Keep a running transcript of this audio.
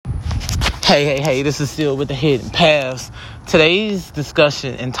Hey, this is still with the Hidden Paths. Today's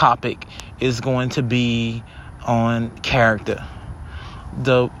discussion and topic is going to be on character.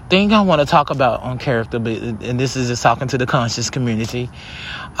 The thing I want to talk about on character, and this is just talking to the conscious community,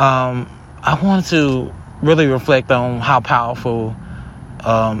 I want to really reflect on how powerful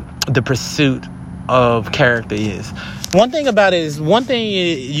the pursuit of character is. One thing about it is, one thing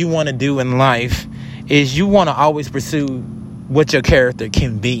you want to do in life is you want to always pursue what your character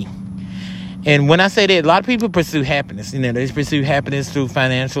can be. And when I say that, a lot of people pursue happiness. They pursue happiness through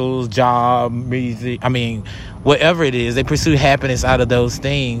financials, job, music. Whatever it is, they pursue happiness out of those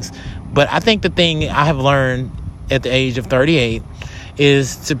things. But I think the thing I have learned at the age of 38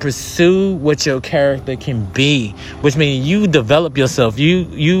 is to pursue what your character can be, which means you develop yourself.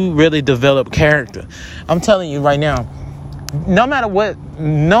 You really develop character. I'm telling you right now, no matter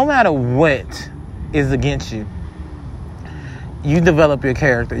what is against you, you develop your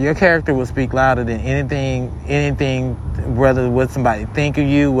character. Your character will speak louder than anything, whether what somebody think of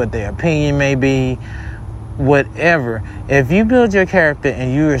you, what their opinion may be, whatever. If you build your character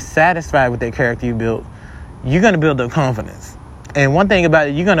and you are satisfied with that character you built, you're going to build up confidence. And one thing about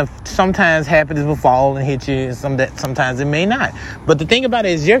it, sometimes happiness will fall and hit you, and sometimes it may not. But the thing about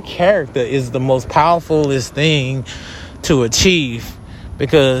it is, your character is the most powerfulest thing to achieve,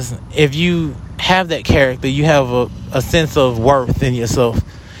 because if you have that character, you have a sense of worth in yourself.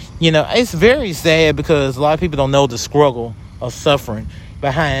 It's very sad because a lot of people don't know the struggle of suffering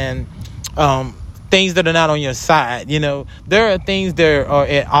behind things that are not on your side. There are things that are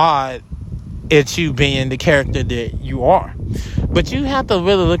at odds at you being the character that you are. But you have to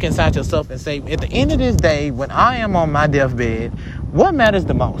really look inside yourself and say, at the end of this day, when I am on my deathbed, what matters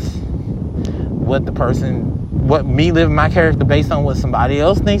the most? What me living my character based on what somebody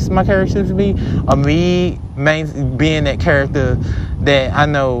else thinks my character should be, or me being that character that I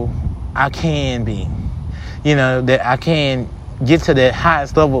know I can be, that I can get to that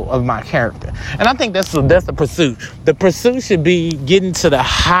highest level of my character. And I think that's the pursuit. The pursuit should be getting to the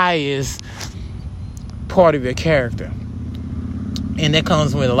highest part of your character. And that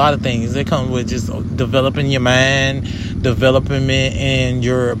comes with a lot of things. It comes with just developing your mind, development in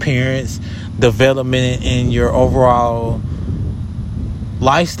your appearance, development in your overall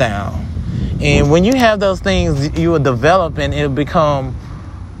lifestyle. And when you have those things, you will develop, and it'll become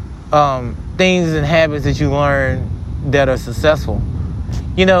things and habits that you learn that are successful.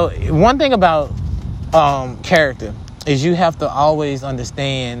 One thing about character is you have to always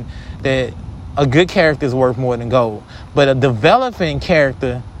understand that a good character is worth more than gold. But a developing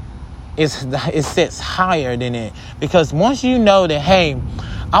character it sits higher than it. Because once you know that, hey,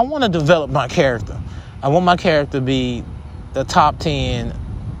 I want to develop my character. I want my character to be the top 10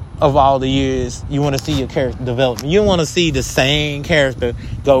 of all the years. You want to see your character develop. You don't want to see the same character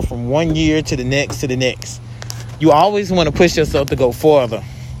go from one year to the next to the next. You always want to push yourself to go further.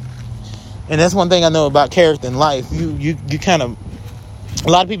 And that's one thing I know about character in life. You kind of, a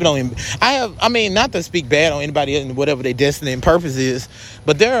lot of people don't even, not to speak bad on anybody and whatever their destiny and purpose is,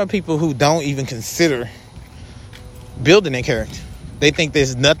 but there are people who don't even consider building their character. They think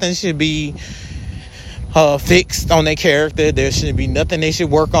there's nothing should be fixed on their character. There shouldn't be nothing they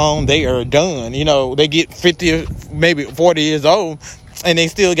should work on. They are done. They get 50 or maybe 40 years old and they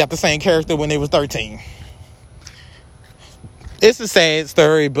still got the same character when they was 13. It's a sad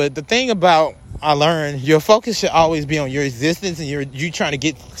story, but the thing about I learned, your focus should always be on your existence and you trying to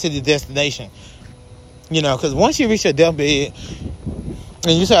get to the destination. Because once you reach your deathbed,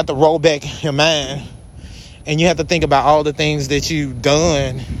 and you start to roll back your mind, and you have to think about all the things that you've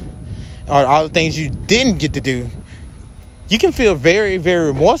done, or all the things you didn't get to do, you can feel very, very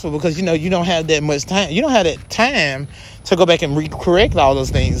remorseful because, you don't have that much time. You don't have that time to go back and correct all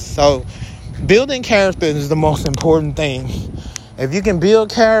those things. So building character is the most important thing. If you can build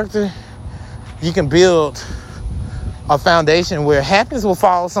character, you can build a foundation where happiness will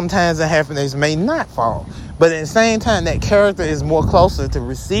fall sometimes and happiness may not fall. But at the same time, that character is more closer to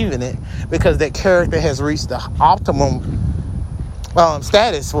receiving it because that character has reached the optimum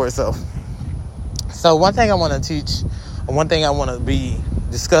status for itself. So one thing I want to teach, or one thing I want to be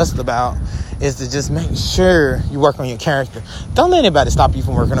discussed about, is to just make sure you work on your character. Don't let anybody stop you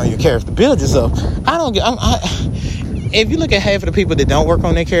from working on your character. Build yourself. If you look at half of the people that don't work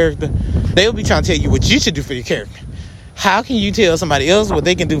on their character, they'll be trying to tell you what you should do for your character. How can you tell somebody else what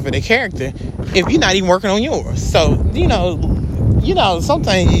they can do for their character if you're not even working on yours? So,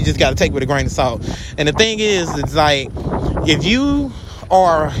 sometimes you just got to take with a grain of salt. And the thing is, it's like, if you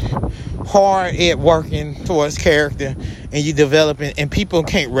are hard at working towards character and you developing and people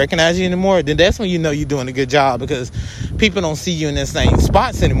can't recognize you anymore, then that's when you know you're doing a good job, because people don't see you in the same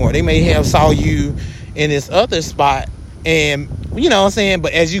spots anymore. They may have saw you in this other spot, and you know what I'm saying,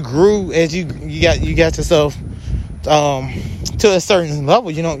 but as you grew, as you got yourself to a certain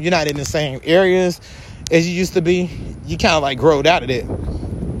level, you know, you're not in the same areas as you used to be. You kind of like growed out of it.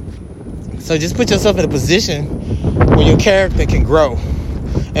 So just put yourself in a position where your character can grow,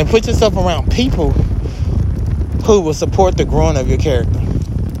 and put yourself around people who will support the growing of your character.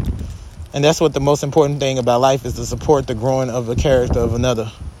 And that's what the most important thing about life is, to support the growing of the character of another,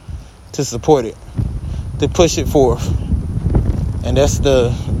 to support it, to push it forth. And that's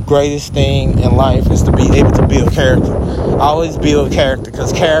the greatest thing in life, is to be able to build character. Always build character,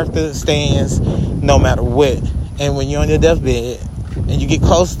 because character stands no matter what. And when you're on your deathbed and you get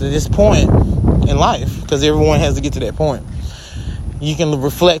close to this point in life, because everyone has to get to that point, you can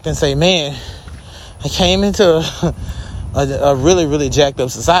reflect and say, man, I came into a really, really jacked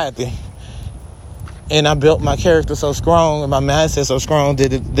up society, and I built my character so strong and my mindset so strong that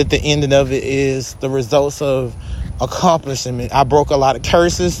the ending of it is the results of accomplishment. I broke a lot of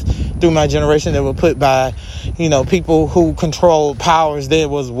curses through my generation that were put by, you know, people who controlled powers that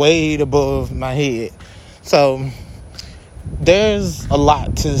was way above my head. So there's a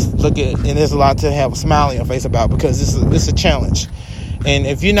lot to look at, and there's a lot to have a smile on your face about, because this is a challenge. And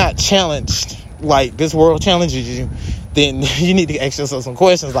if you're not challenged like this world challenges you, then you need to ask yourself some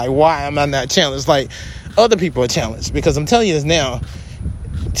questions like, why am I not challenged like other people are challenged? Because I'm telling you this now,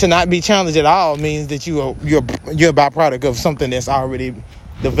 to not be challenged at all means that you're a byproduct of something that's already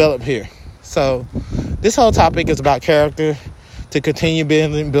developed here. So this whole topic is about character, to continue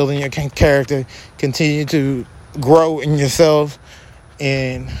building your character, continue to grow in yourself,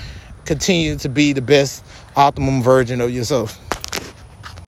 and continue to be the best optimum version of yourself.